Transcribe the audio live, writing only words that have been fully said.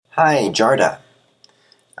Hi, Jarda.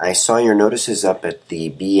 I saw your notices up at the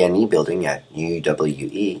BNE building at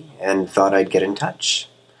UWE and thought I'd get in touch.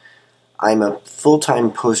 I'm a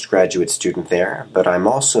full-time postgraduate student there, but I'm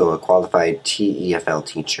also a qualified TEFL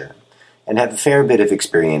teacher and have a fair bit of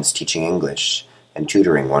experience teaching English and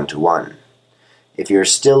tutoring one-to-one. If you're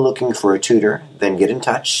still looking for a tutor, then get in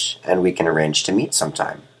touch and we can arrange to meet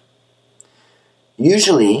sometime.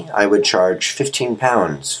 Usually, I would charge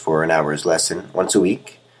 £15 for an hour's lesson once a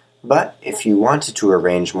week, but if you wanted to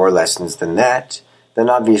arrange more lessons than that,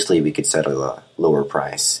 then obviously we could settle a lower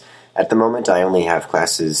price. At the moment, I only have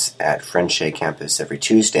classes at Frenchay campus every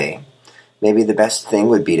Tuesday. Maybe the best thing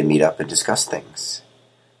would be to meet up and discuss things.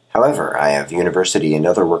 However, I have university and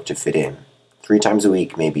other work to fit in. 3 times a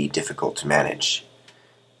week may be difficult to manage.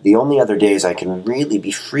 The only other days I can really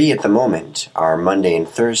be free at the moment are Monday and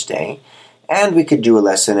Thursday, and we could do a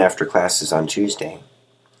lesson after classes on Tuesday.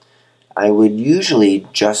 I would usually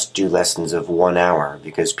just do lessons of 1 hour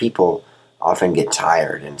because people often get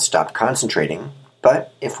tired and stop concentrating,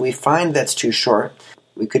 but if we find that's too short,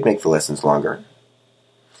 we could make the lessons longer.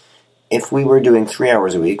 If we were doing 3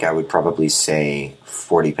 hours a week, I would probably say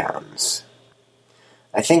 £40.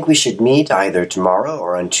 I think we should meet either tomorrow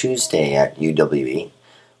or on Tuesday at UWE.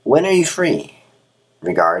 When are you free?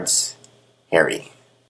 Regards, Harry.